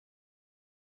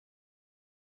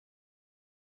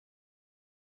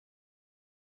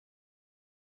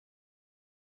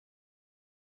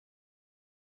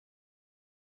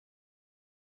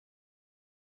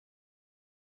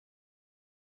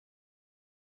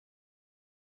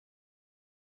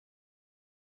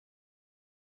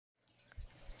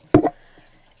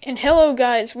And hello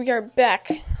guys, we are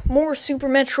back. More Super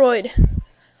Metroid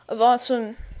of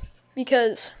awesome,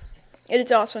 because it is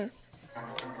awesome.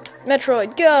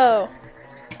 Metroid, go!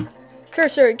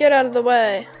 Cursor, get out of the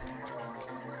way.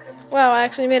 Wow, I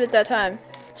actually made it that time.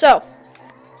 So,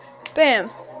 bam,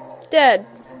 dead.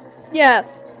 Yeah,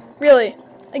 really,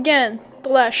 again, the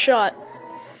last shot.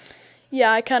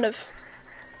 Yeah,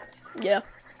 yeah.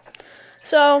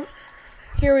 So,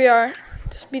 here we are.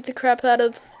 Just beat the crap out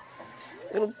of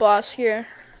little boss here.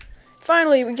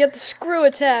 Finally, we get the screw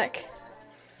attack.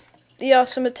 The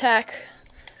awesome attack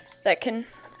that can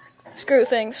screw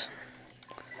things.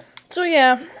 So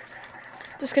yeah,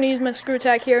 just gonna use my screw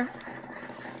attack here.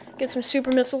 Get some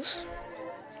super missiles.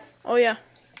 Oh yeah,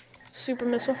 super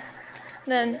missile.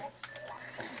 Then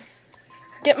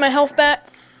get my health back.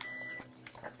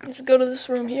 Let's go to this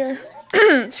room here.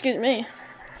 Excuse me.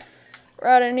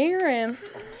 Right in here and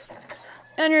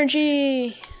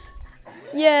energy.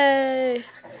 Yay!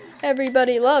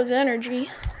 Everybody loves energy.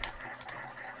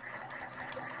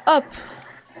 Up.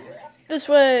 This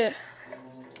way.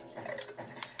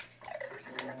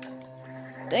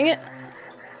 Dang it.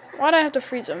 Why'd I have to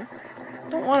freeze him? I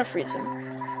don't want to freeze him.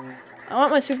 I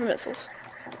want my super missiles.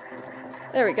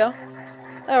 There we go.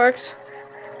 That works.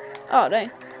 Oh, dang.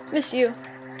 Miss you.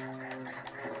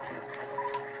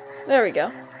 There we go.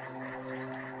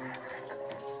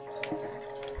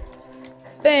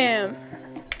 Bam.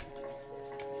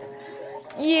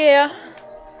 Yeah.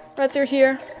 Right through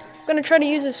here. I'm gonna try to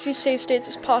use as few save states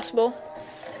as possible,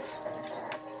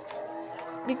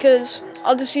 because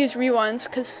I'll just use rewinds,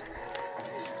 because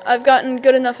I've gotten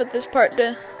good enough at this part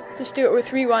to just do it with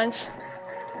rewinds.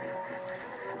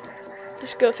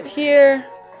 Just go through here.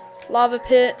 Lava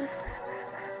pit.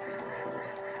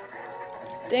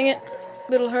 Dang it.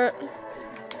 Little hurt.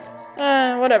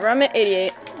 Whatever. I'm at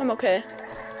 88. I'm okay.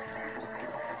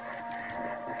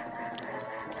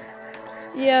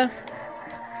 Yeah.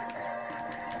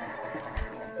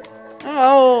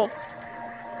 Oh.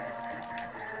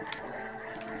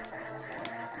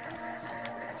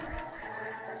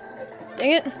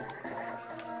 Dang it.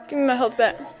 Give me my health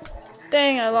back.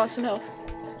 Dang, I lost some health.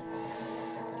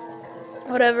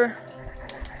 Whatever.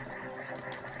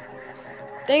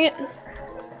 Dang it.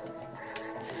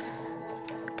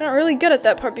 Got really good at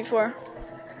that part before.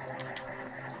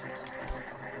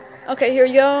 Okay, here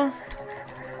we go.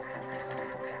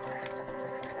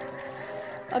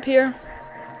 Up here.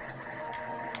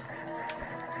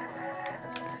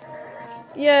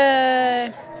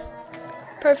 Yay!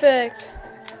 Perfect.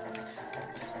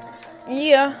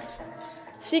 Yeah.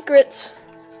 Secrets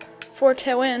for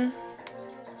pwned.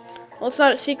 Well, it's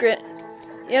not a secret.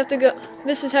 You have to go.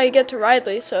 This is how you get to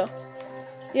Ridley, so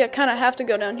yeah, kind of have to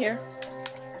go down here.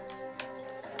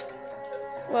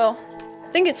 Well, I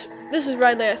think this is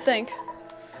Ridley, I think.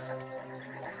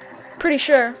 Pretty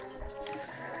sure.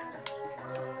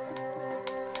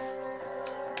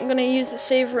 I'm gonna use the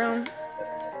save room.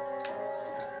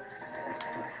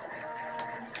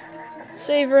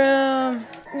 Save room.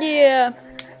 Yeah.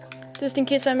 Just in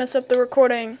case I mess up the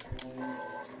recording.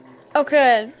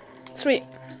 Okay. Sweet.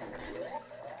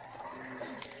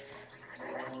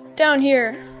 Down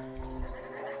here.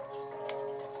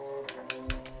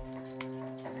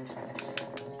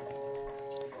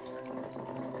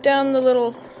 Down the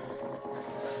little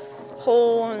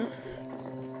hole and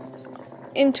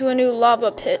into a new lava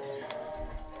pit.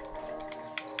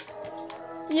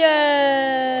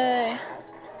 Yay!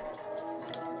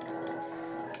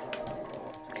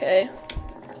 Okay.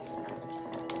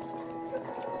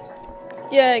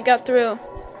 Yeah, I got through.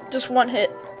 Just one hit.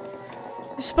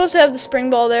 You're supposed to have the spring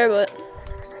ball there, but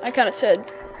I kind of said,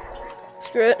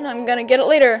 screw it, I'm gonna get it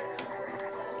later.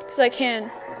 Because I can.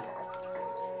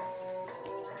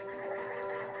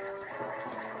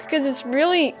 Because it's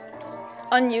really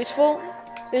unuseful.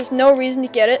 There's no reason to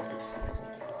get it.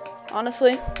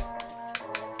 Honestly.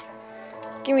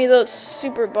 Give me those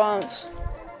super bombs.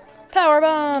 Power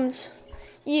bombs!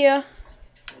 Yeah.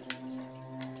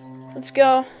 Let's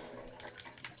go.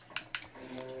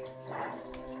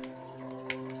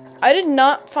 I did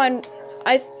not find...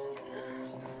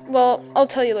 Well, I'll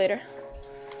tell you later.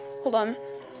 Hold on.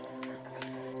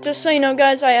 Just so you know,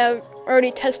 guys, I have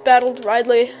already test battled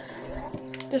Ridley,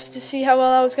 just to see how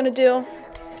well I was gonna do.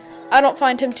 I don't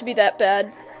find him to be that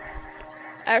bad.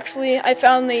 Actually, I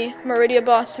found the Metroid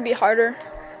boss to be harder.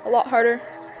 A lot harder.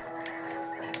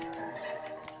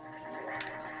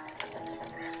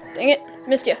 Dang it.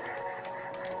 Missed ya.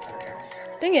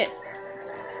 Dang it.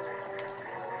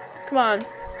 Come on.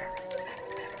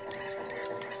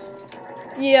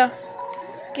 Yeah.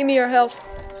 Give me your health.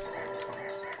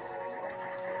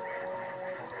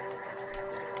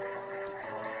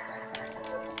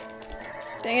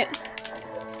 Dang it.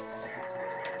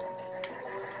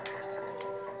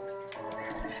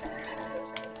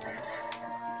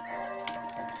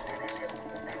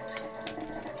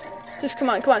 Just come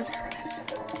on, come on.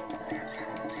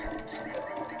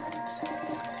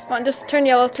 Come on, just turn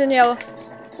yellow, turn yellow.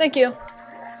 Thank you.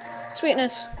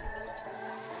 Sweetness.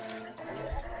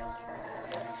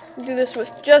 Do this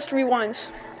with just rewinds.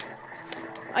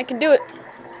 I can do it.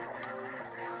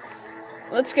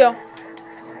 Let's go.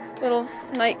 Little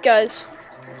night guys.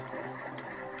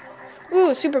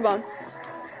 Ooh, super bomb.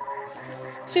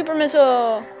 Super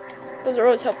missile. Those are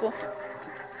always helpful.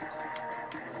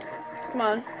 Come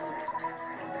on.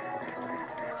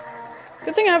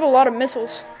 Good thing I have a lot of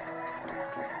missiles.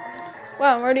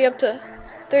 Wow, I'm already up to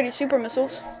 30 super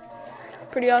missiles.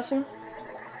 Pretty awesome.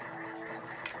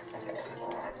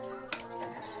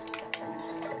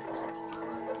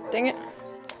 Dang it.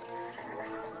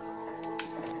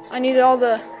 I needed all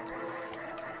the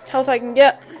health I can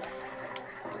get.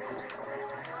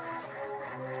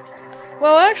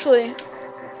 Well, actually,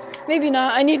 maybe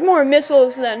not. I need more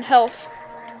missiles than health.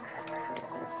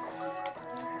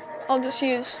 I'll just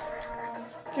use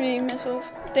 3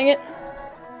 missiles. Dang it.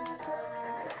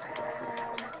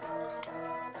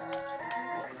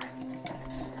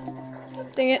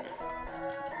 Dang it.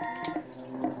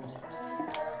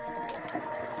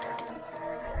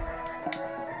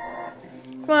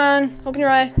 Come on, open your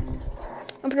eye.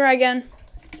 Open your eye again.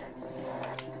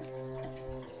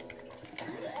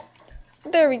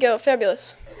 There we go,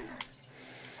 fabulous.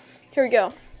 Here we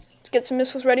go. Let's get some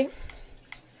missiles ready.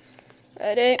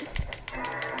 Ready.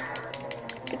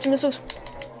 Get some missiles.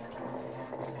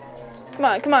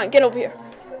 Come on, get over here.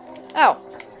 Ow.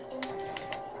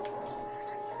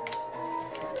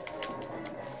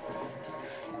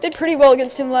 Did pretty well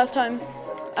against him last time.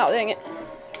 Ow, dang it.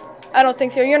 I don't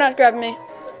think so. You're not grabbing me.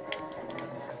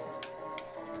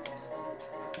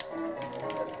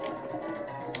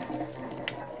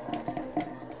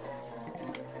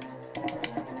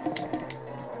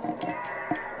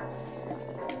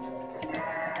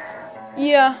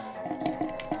 Yeah.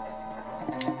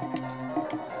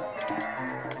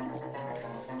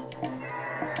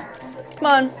 Come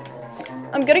on.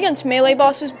 I'm good against melee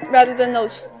bosses rather than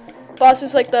those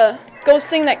bosses like the ghost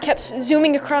thing that kept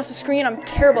zooming across the screen. I'm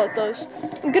terrible at those.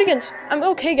 I'm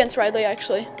okay against Ridley,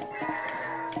 actually.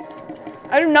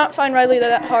 I do not find Ridley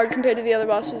that hard compared to the other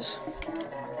bosses.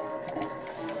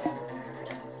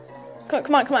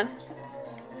 Come on.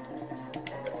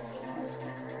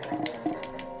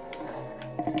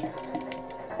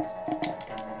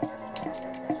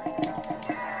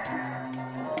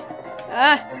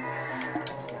 Ah!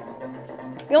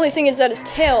 The only thing is that his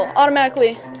tail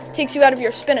automatically takes you out of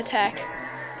your spin attack.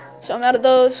 So I'm out of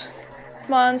those.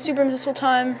 Come on, super missile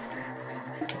time.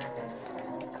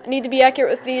 I need to be accurate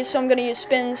with these, so I'm going to use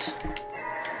spins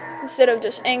instead of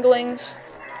just anglings.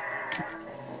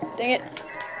 Dang it.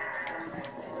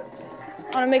 I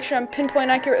want to make sure I'm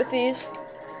pinpoint accurate with these.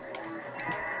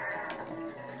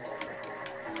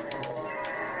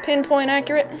 Pinpoint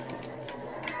accurate.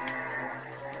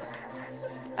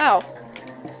 Ow.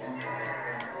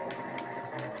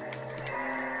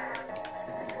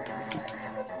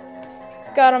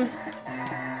 Got him.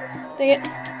 Dang it.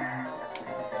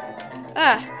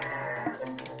 Ah.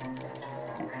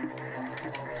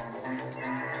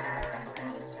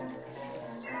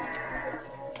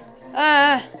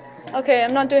 Ah. Okay,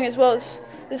 I'm not doing as well as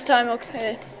this time.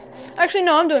 Okay. Actually,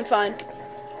 no, I'm doing fine.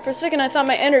 For a second, I thought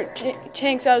my energy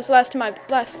tanks, I was last to my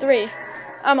last 3.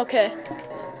 I'm okay.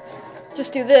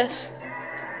 Just do this.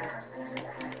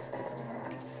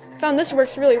 Found this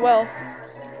works really well.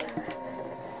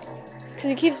 Because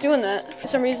he keeps doing that for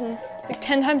some reason. Like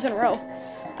 10 times in a row.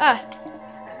 Ah.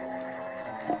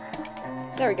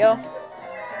 There we go.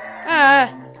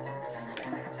 Ah.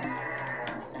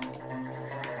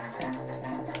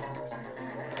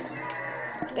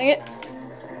 Dang it.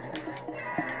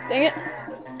 Dang it.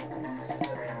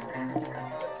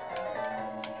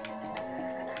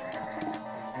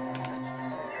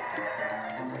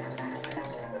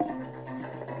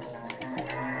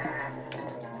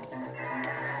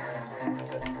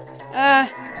 Ah.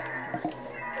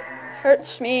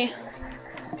 Hurts me.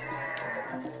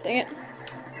 Dang it.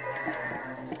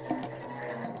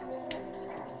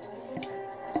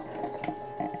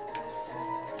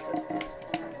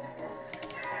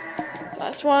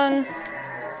 Last one.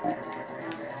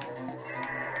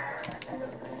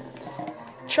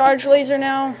 Charge laser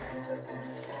now.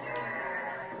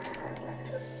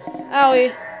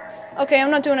 Owie. Okay, I'm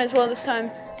not doing as well this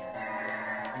time.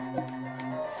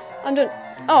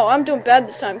 I'm doing bad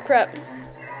this time. Crap.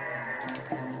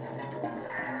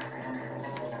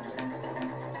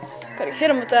 Gotta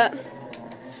hit him with that.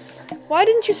 Why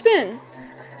didn't you spin?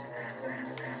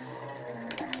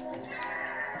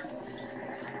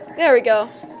 There we go.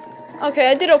 Okay,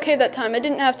 I did okay that time. I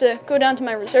didn't have to go down to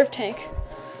my reserve tank,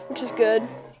 which is good.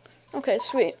 Okay,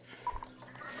 sweet.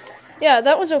 Yeah,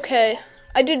 that was okay.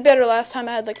 I did better last time.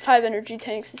 I had like 5 energy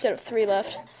tanks instead of 3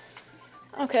 left.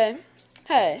 Okay.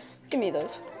 Hey, give me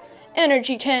those.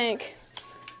 Energy tank.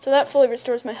 So that fully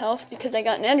restores my health because I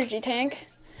got an energy tank.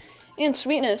 And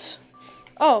sweetness.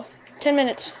 Oh, 10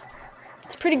 minutes.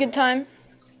 It's a pretty good time.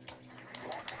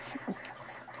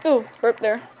 Ooh, burp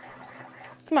there.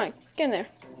 Come on, get in there.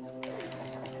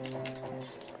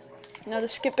 Now to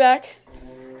skip back.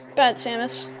 Bad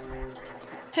Samus.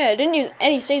 Hey, I didn't use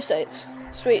any save states.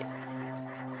 Sweet.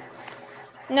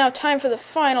 Now time for the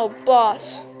final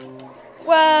boss.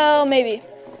 Well, maybe.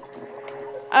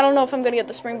 I don't know if I'm gonna get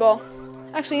the spring ball.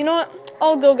 Actually, you know what?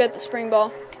 I'll go get the spring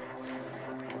ball.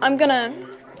 I'm gonna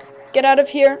get out of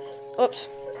here. Oops.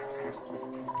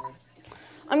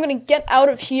 I'm gonna get out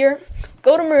of here,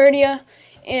 go to Meridia,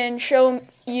 and show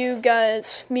you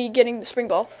guys me getting the spring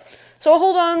ball. So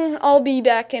hold on, I'll be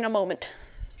back in a moment.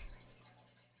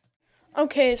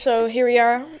 Okay, so here we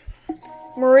are.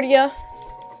 Meridia.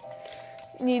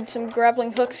 Need some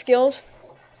grappling hook skills.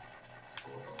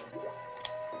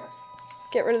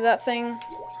 Get rid of that thing.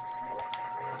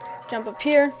 Jump up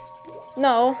here.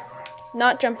 No,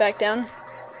 not jump back down.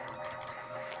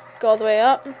 Go all the way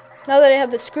up. Now that I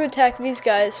have the screw attack, these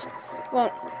guys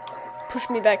won't push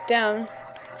me back down.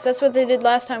 So that's what they did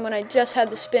last time when I just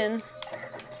had the spin.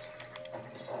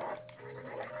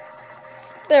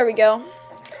 There we go.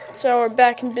 So we're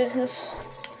back in business.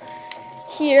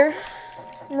 Here,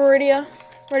 Meridia,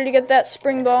 ready to get that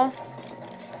spring ball.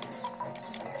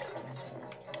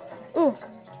 Ooh,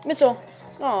 missile.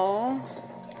 Aww.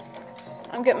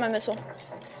 I'm getting my missile.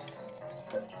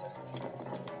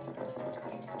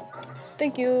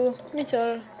 Thank you,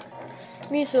 missile.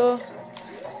 Missile.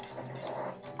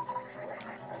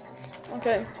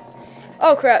 Okay.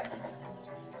 Oh, crap.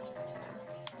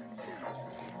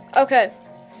 Okay.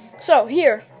 So,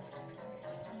 here.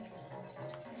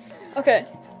 Okay.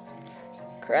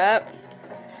 Crap.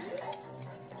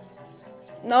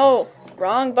 No.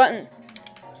 Wrong button.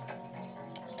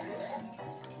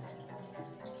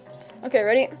 Okay,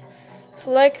 ready?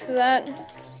 Select that.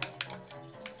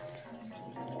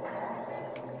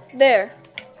 There.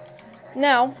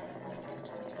 Now,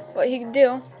 what he can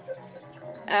do,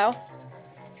 ow,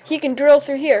 he can drill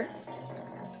through here.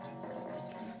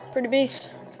 Pretty beast.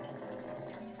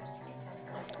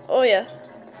 Oh yeah.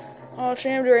 Oh,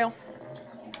 sham drill.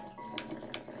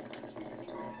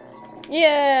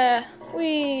 Yeah.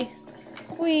 Wee.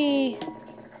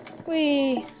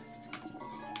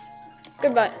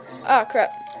 Goodbye. Ah,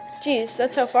 crap. Jeez,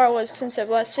 that's how far it was since I've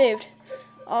last saved.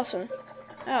 Awesome.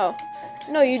 Ow.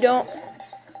 No, you don't.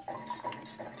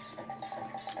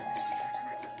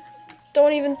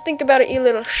 Don't even think about it, you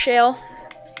little shell.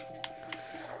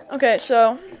 Okay,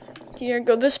 so here,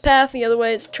 go this path. The other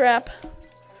way is trap.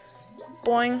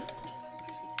 Boing.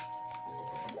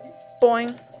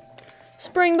 Boing.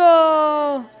 Spring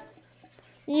ball!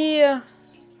 Yeah.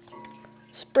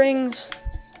 Springs.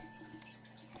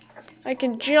 I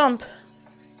can jump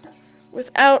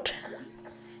without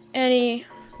any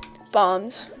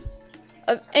bombs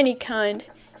of any kind,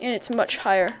 and it's much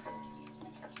higher.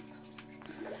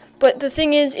 But the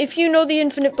thing is, if you know the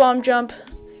infinite bomb jump,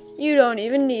 you don't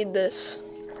even need this.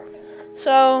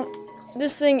 So,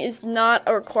 this thing is not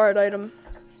a required item.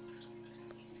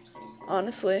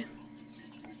 Honestly.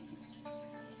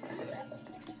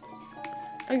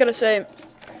 I gotta say,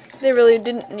 they really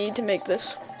didn't need to make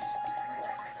this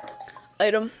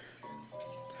item.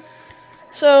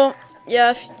 So,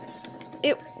 yeah,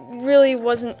 it really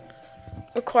wasn't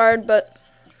required, but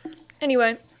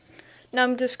anyway, now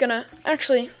I'm just gonna,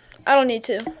 actually, I don't need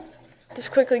to,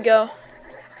 just quickly go.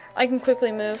 I can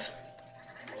quickly move.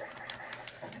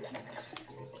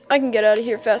 I can get out of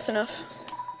here fast enough.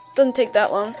 Doesn't take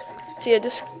that long. See, I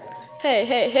just,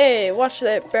 hey, watch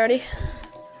that, birdie.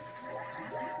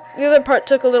 The other part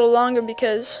took a little longer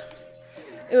because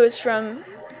it was from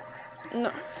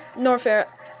Norfair.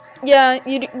 Yeah,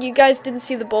 you guys didn't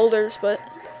see the boulders, but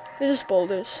they're just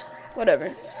boulders.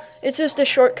 Whatever. It's just a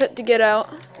shortcut to get out.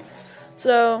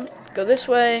 So, go this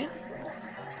way,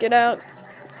 get out.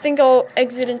 I think I'll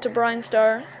exit into Brine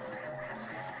Star.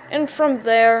 And from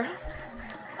there,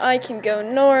 I can go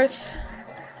north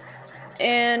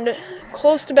and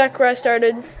close to back where I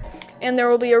started, and there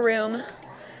will be a room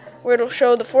where it'll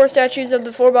show the 4 statues of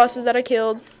the 4 bosses that I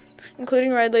killed,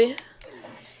 including Ridley.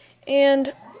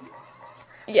 And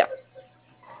yeah,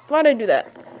 why'd I do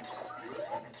that?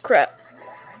 Crap.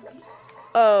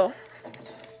 Oh.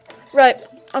 Right.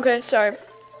 Okay, sorry.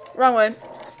 Wrong way.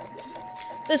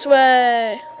 This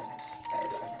way.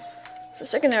 For a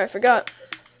second there, I forgot.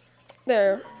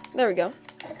 There we go.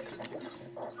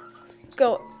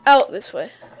 Go out this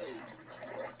way.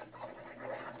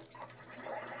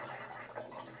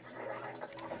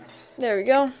 There we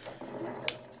go.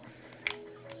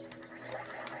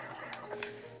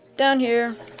 Down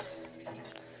here.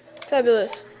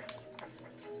 Fabulous.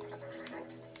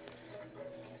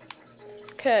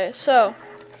 Okay, so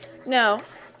now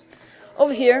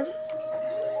over here.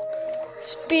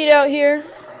 Speed out here.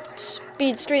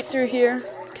 Speed straight through here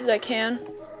because I can.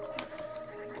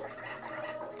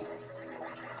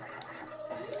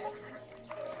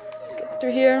 Get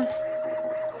through here.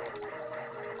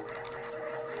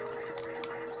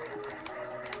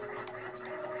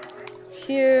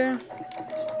 Here.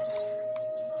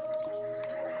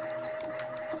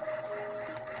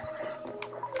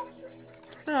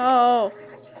 Oh.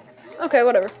 Okay,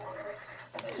 whatever.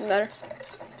 Doesn't matter.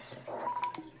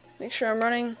 Make sure I'm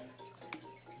running.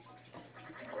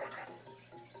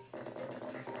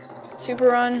 Super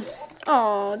run.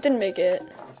 Oh, didn't make it.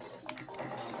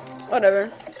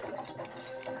 Whatever.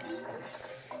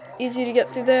 Easy to get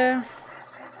through there.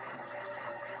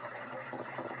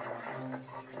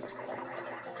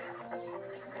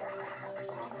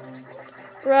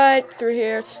 Right through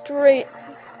here, straight.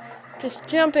 Just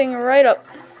jumping right up.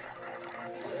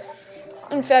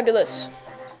 And fabulous.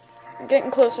 I'm getting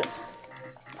closer.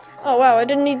 Oh wow, I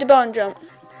didn't need to bond jump.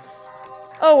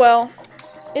 Oh well.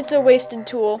 It's a wasted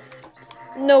tool.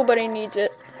 Nobody needs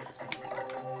it.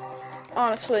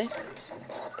 Honestly.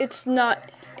 It's not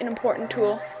an important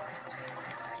tool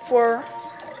for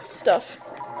stuff.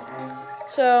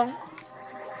 So,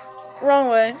 wrong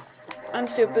way. I'm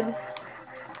stupid.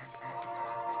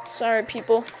 Sorry,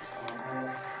 people.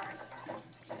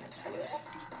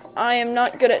 I am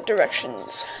not good at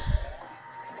directions.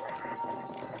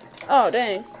 Oh,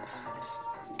 dang.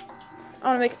 I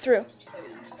want to make it through.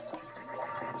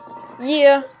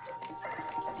 Yeah.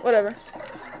 Whatever.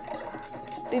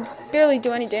 They barely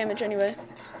do any damage anyway.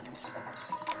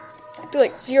 Do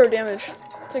like 0 damage.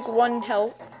 It's like 1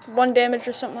 health, 1 damage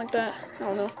or something like that. I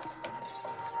don't know.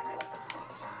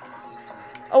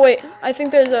 Oh wait, I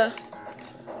think there's a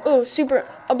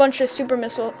bunch of super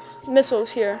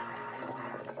missiles here.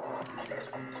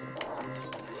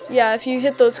 Yeah, if you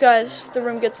hit those guys, the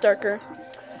room gets darker.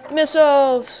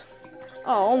 Missiles!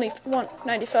 Oh, only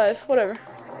 195. Whatever.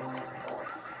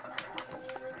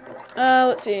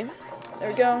 Let's see. There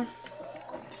we go.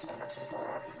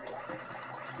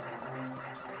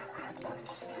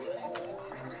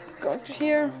 Going through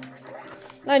here.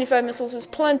 95 missiles is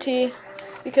plenty,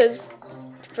 because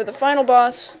for the final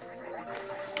boss,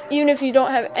 even if you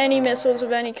don't have any missiles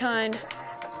of any kind,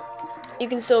 you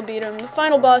can still beat him. The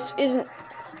final boss isn't...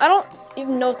 I don't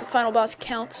even know if the final boss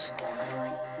counts,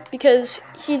 because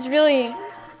he's really,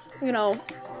 you know...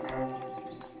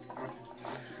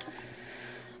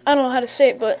 I don't know how to say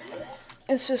it, but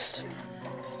it's just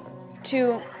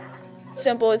too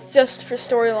simple. It's just for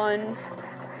storyline.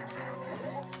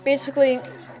 Basically,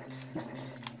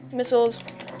 missiles.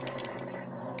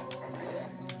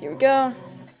 Here we go.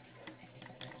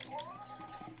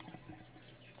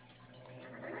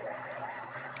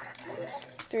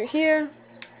 Through here.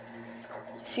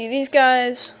 See these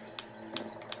guys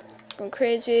going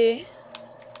crazy.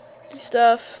 Do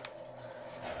stuff.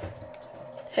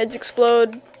 Heads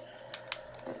explode.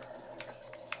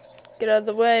 Get out of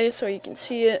the way so you can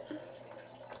see it.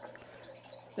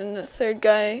 Then the third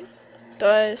guy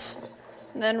dies.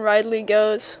 And then Ridley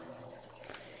goes.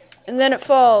 And then it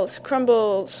falls.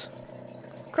 Crumbles.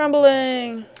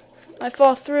 Crumbling. I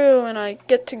fall through and I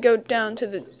get to go down to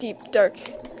the deep, dark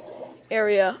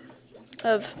area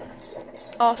of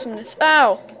awesomeness.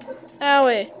 Ow!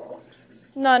 Owie.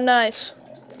 Not nice.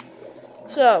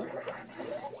 So,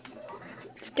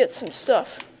 let's get some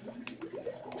stuff.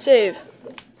 Save.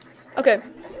 Okay.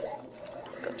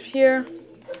 Go through here.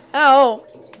 Ow!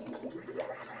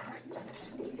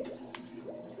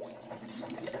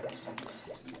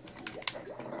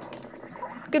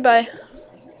 Goodbye.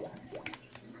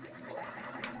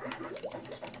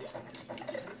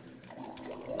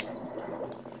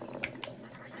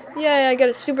 Yeah, I got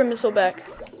a super missile back.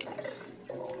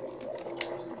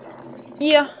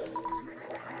 Yeah.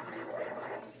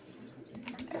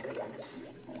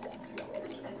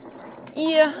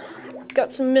 Yeah.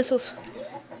 Got some missiles.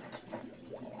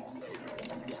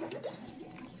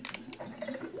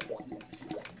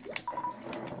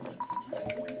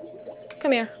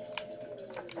 Come here.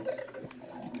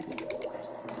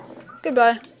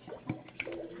 Goodbye.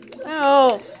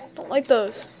 No, don't like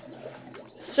those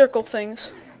circle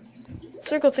things.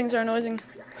 Circle things are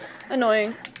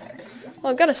annoying.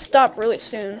 Well, I've got to stop really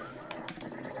soon.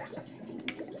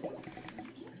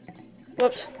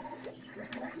 Whoops.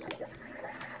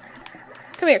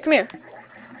 Come here, come here.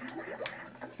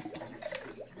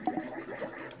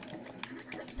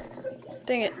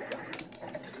 Dang it.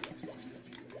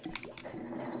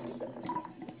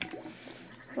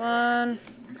 Come on,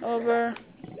 over.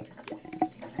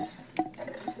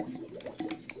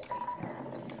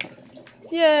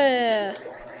 Yeah.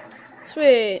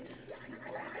 Sweet.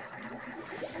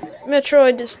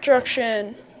 Metroid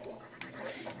destruction.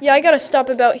 Yeah, I gotta stop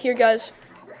about here, guys.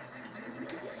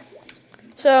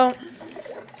 So,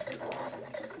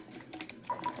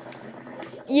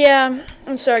 yeah,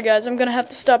 I'm sorry, guys. I'm gonna have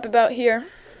to stop about here.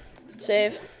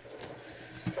 Save.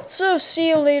 So, see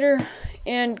you later,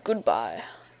 and goodbye.